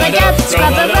 scrub it up,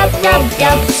 scrub it rubbed up.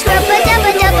 Scrub it up,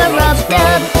 rubbed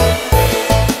up.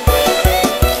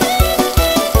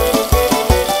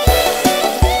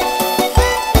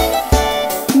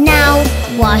 Now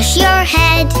wash your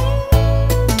head.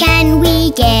 Can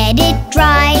we get it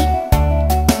dry?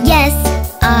 Yes,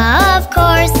 of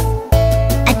course.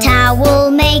 A towel will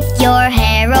make your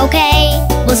hair okay.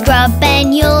 We'll scrub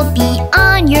and you'll be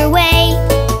on your way.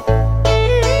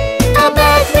 A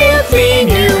bath will clean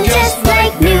you just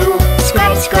like new.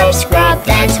 Scrub, scrub, scrub,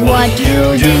 that's what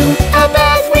you do. A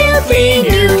bath will clean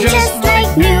you just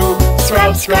like new.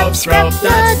 Scrub, scrub, scrub,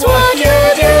 that's what you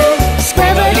do.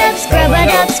 Scrub it up, scrub it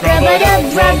up, scrub it up,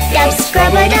 rubbed up.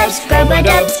 Scrub it up, scrub it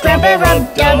up, scrub it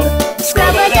rubbed up.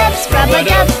 Scrub it up, scrub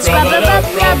it up, scrub it up,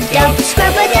 rubbed up.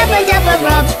 Scrub it up,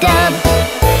 rubbed up.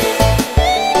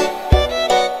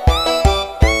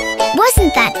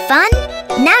 Wasn't that fun?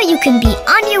 Now you can be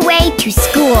on your way to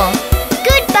school.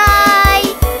 Goodbye!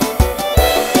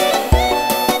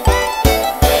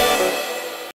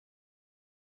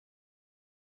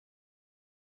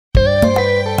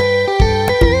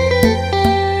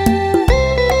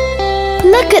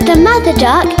 Look at the mother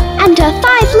duck and her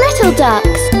 5 little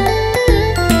ducks.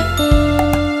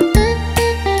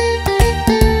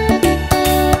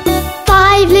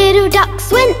 Five little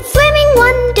ducks went swimming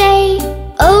one day,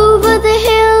 over the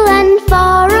hill and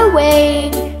far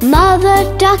away. Mother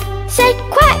duck said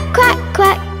quack, quack,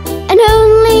 quack, and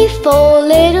only 4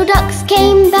 little ducks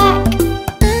came back.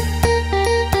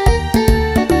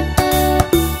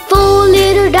 4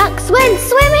 little ducks went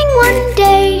swimming one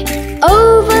day,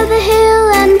 over the hill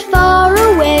and far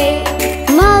away.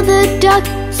 Mother duck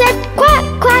said quack,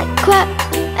 quack, quack,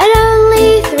 and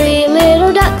only 3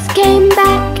 little ducks came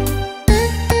back.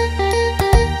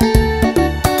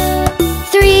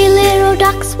 3 little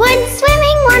ducks went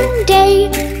swimming one day,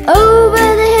 over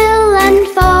the hill and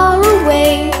far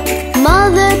away.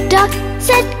 Mother duck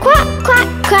said quack, quack,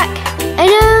 quack, and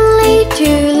only 2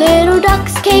 little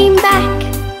ducks came back.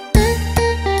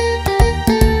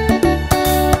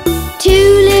 2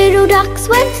 little ducks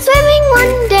went swimming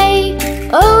one day,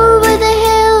 over the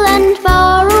hill and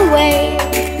far away.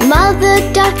 Mother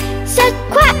duck said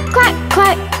quack, quack,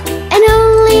 quack, and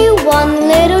only 1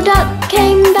 little duck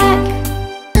came back.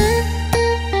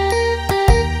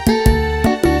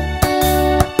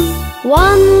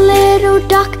 1 little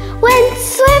duck went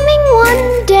swimming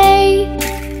one day,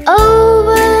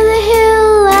 over the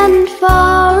hill and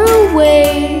far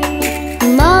away.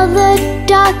 Mother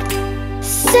duck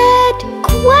said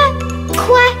quack,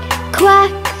 quack,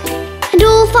 quack, and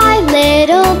all 5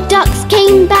 little ducks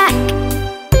came back.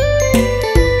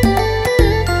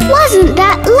 Wasn't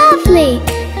that lovely?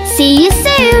 See you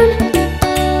soon!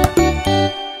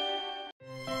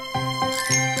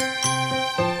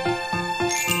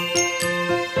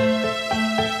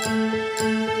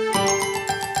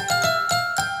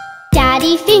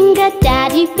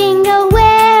 Daddy Finger,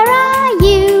 where are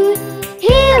you?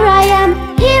 Here I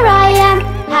am,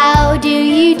 how do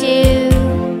you do?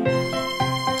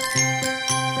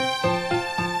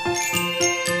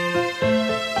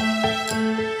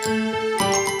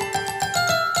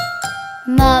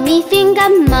 Mummy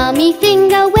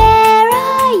Finger, where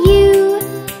are you?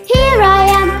 Here I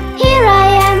am,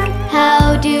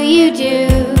 how do you do?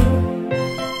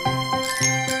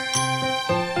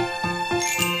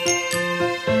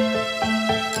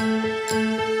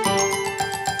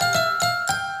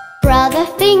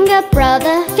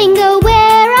 Brother Finger,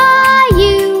 where are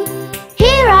you?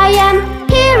 Here I am,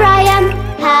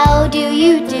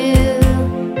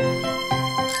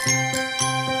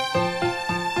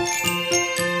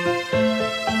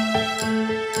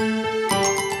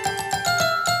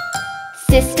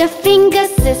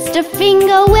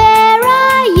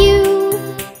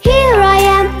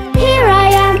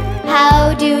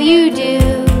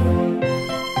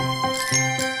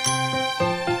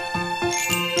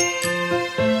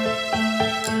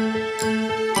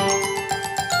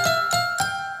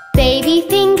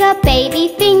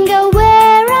 finger,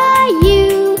 where are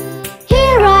you?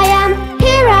 Here I am,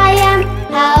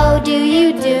 how do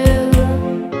you do?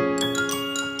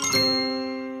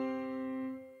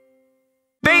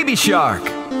 Baby shark.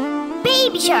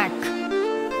 Baby shark.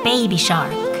 Baby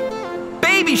shark.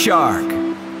 Baby shark.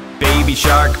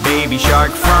 Baby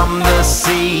shark from the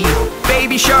sea.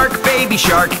 Baby shark,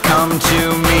 come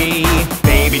to me.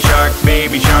 Baby shark,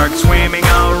 swimming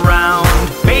around.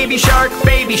 Baby shark,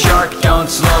 don't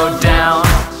slow down.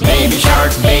 Baby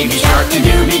shark,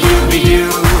 do-be-dooby-doo.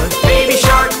 Baby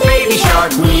shark,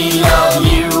 we love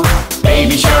you.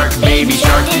 Baby shark,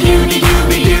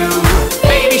 do-be-dooby-doo.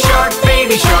 Baby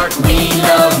shark, we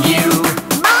love you.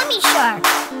 Mommy shark.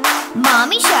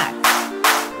 Mommy shark.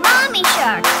 Mommy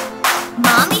shark.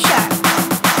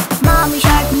 Mommy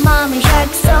shark. Mommy shark,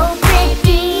 so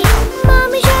pretty.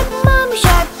 Mommy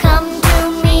shark, come to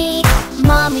me.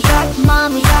 Mommy shark,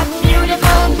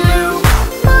 beautiful blue.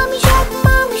 Mommy shark,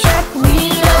 we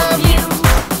love you.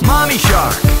 Mommy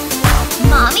shark.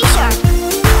 Mommy shark.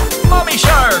 Mommy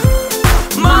shark.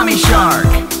 Mommy shark.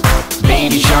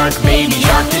 Baby shark,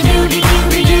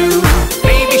 do-do-do-be-doo.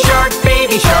 Baby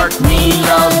shark, we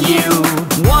love you.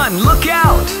 1, look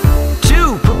out.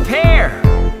 2, prepare.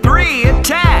 3,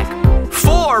 attack.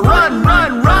 4, run.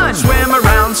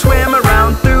 Swim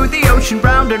around through the ocean,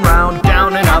 round and round.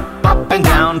 Down and up and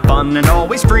down, fun and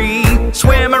always free.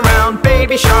 Swim around,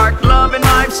 baby shark, loving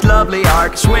life's lovely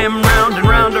arc. Swim round and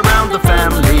round around the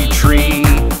family tree.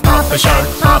 Papa shark,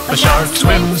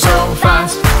 swim so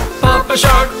fast. Papa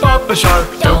shark,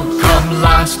 don't come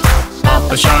last.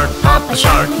 Papa shark,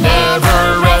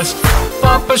 never rest.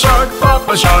 Papa shark,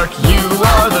 you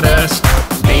are the best.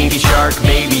 Baby shark,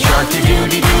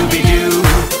 do-do-do-be-doo.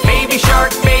 Baby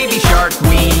shark,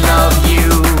 we love you.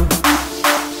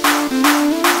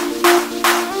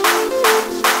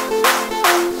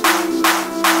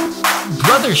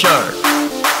 Brother shark.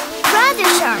 Brother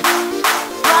shark.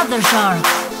 Brother shark.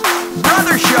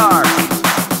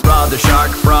 Brother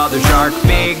shark. Brother shark,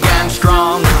 big and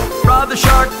strong. Brother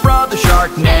shark,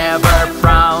 never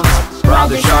frowns.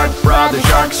 Brother shark,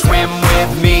 swim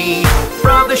with me.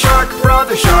 Brother shark,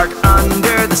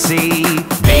 under the sea.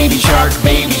 Baby shark,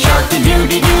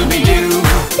 do-do-do-be-doo.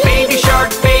 Baby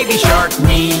shark,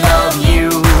 we love you.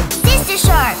 Sister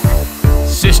shark.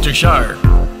 Sister shark.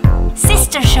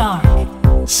 Sister shark.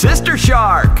 Sister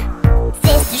shark.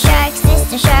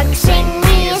 Sister shark, sing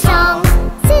me a song.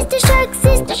 Sister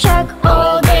shark,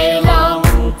 all day long.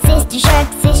 Sister shark,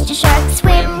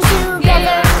 swim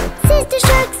together. Sister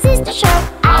shark,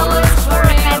 ours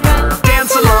forever.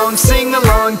 Dance along, sing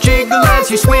along, jiggle as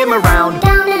you swim around.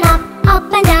 Down and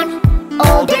up and down,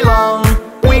 All day long,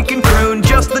 we can croon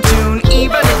just the tune,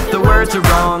 even if the words are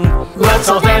wrong. Let's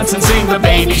all dance and sing the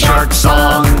baby shark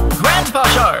song. Grandpa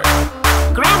shark.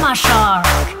 Grandma shark.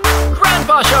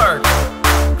 Grandpa shark.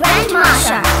 Grandma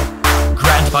shark.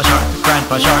 Grandpa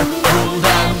shark, cool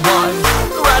and wise.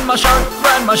 Grandma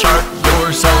shark,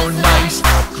 you're so nice.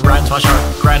 Grandpa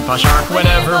shark,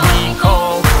 whenever we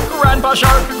call. Grandma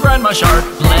shark,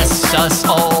 bless us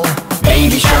all.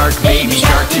 Baby shark,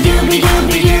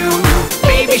 do-do-do-be-doo.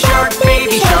 Baby shark,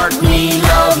 we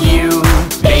love you.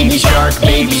 Baby shark,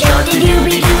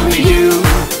 do-do-do-be-doo.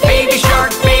 Baby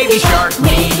shark,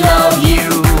 we love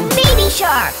you. Baby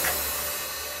shark.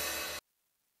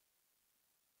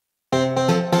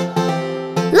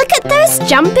 Look at those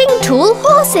jumping tall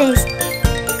horses!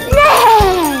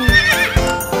 Neigh!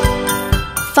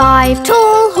 5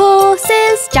 tall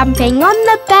horses jumping on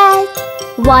the bed.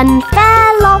 One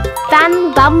fell off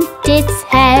and bumped its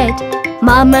head.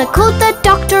 Mama called the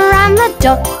doctor and the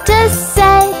doctor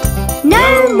said,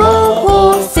 no more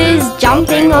horses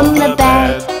jumping on the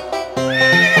bed.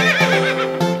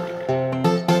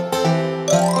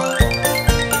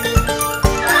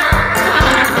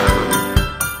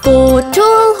 4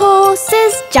 tall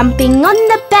horses jumping on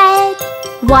the bed.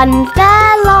 One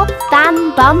fell off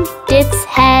and bumped its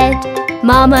head.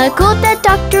 Mama called the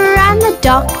doctor and the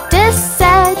doctor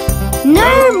said,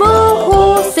 no more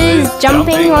horses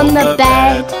jumping on the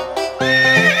bed.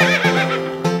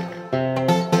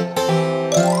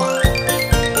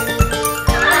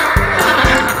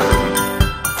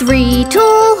 3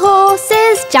 tall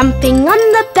horses jumping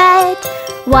on the bed.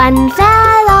 One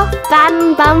fell off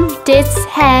and bumped its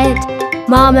head.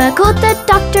 Mama called the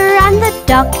doctor and the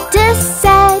doctor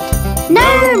said,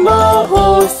 no more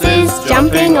horses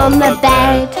jumping on the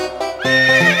bed.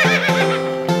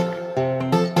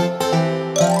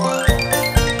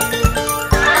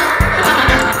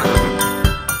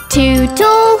 2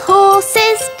 tall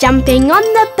horses jumping on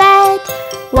the bed.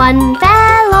 One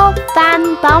fell off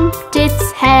and bumped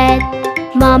its head.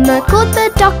 Mama called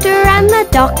the doctor and the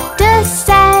doctor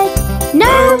said,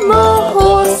 no more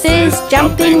horses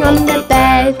jumping on the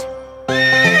bed.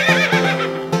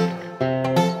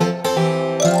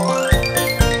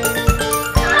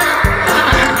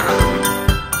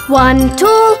 One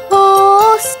tall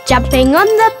horse jumping on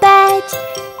the bed,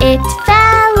 it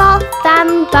fell off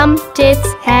and bumped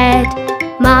its head.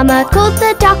 Mama called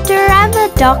the doctor and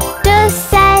the doctor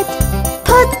said,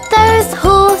 put those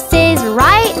horses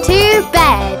right to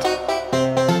bed.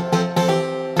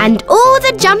 And all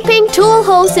the jumping tall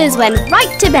horses went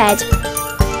right to bed.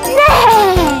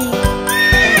 Nay!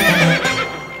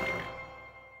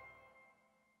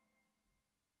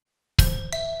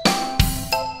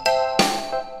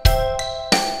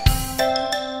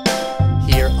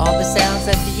 Hear all the sounds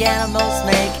that the animals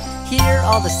make. Hear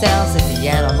all the sounds that the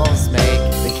animals make.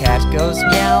 The cat goes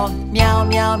meow, meow,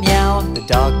 meow, meow. The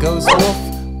dog goes woof,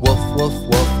 woof, woof,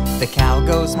 woof. The cow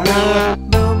goes moo,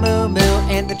 moo, moo, moo.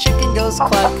 And the chicken goes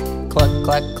cluck, cluck,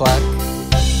 cluck, cluck.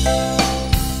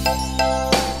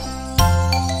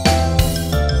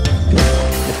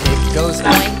 The pig goes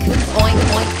oink, oink,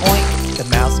 oink, oink. The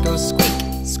mouse goes squeak,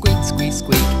 squeak, squeak,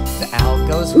 squeak. The owl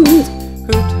goes hoot,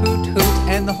 hoot, hoot, hoot.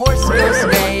 And the horse goes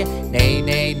neigh, neigh,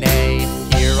 neigh, neigh.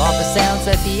 Hear all the sounds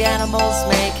that the animals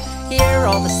make. Hear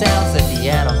all the sounds that the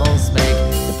animals make.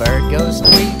 The bird goes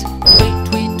tweet, tweet,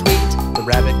 tweet, tweet. The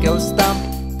rabbit goes thump,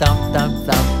 thump, thump,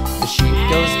 thump. The sheep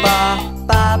goes ba,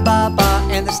 ba, ba, ba.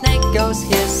 And the snake goes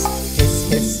hiss, hiss,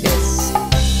 hiss, hiss.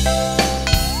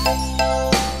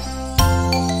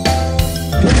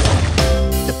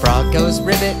 The frog goes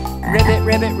ribbit, ribbit,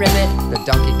 ribbit, ribbit. The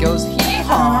donkey goes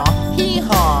hee-haw,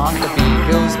 hee-haw. The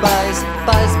bee goes buzz,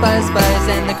 buzz, buzz, buzz.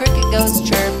 And the cricket goes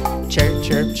chirp, chirp,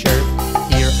 chirp, chirp.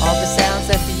 Hear all the sounds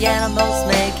that the animals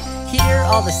make. Hear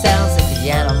all the sounds that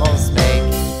the animals make.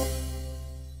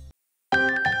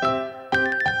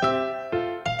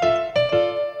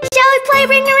 Shall we play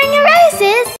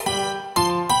Ring-a-Ring-a-Roses?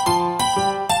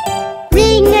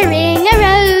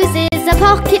 Ring-a-ring-a-roses, a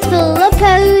pocket full of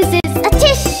posies. A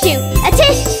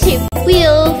tissue, we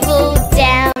all fall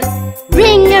down.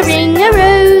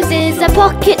 Ring-a-ring-a-roses, a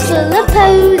pocket full of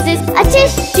posies. A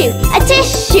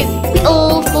tissue, we all